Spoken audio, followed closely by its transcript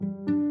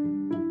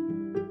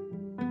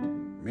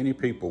Many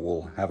people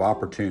will have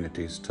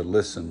opportunities to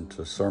listen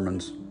to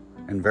sermons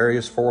in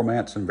various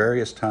formats and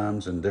various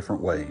times in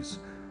different ways.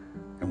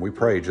 And we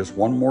pray just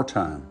one more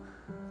time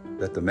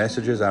that the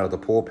messages out of the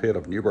pulpit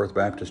of New Birth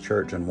Baptist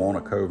Church in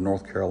Walnut Cove,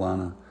 North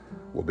Carolina,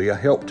 will be a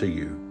help to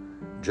you,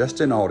 just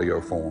in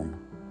audio form.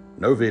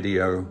 No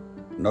video,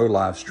 no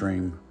live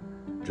stream,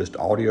 just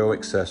audio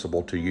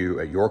accessible to you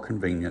at your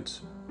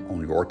convenience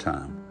on your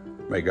time.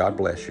 May God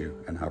bless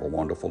you and have a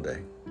wonderful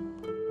day.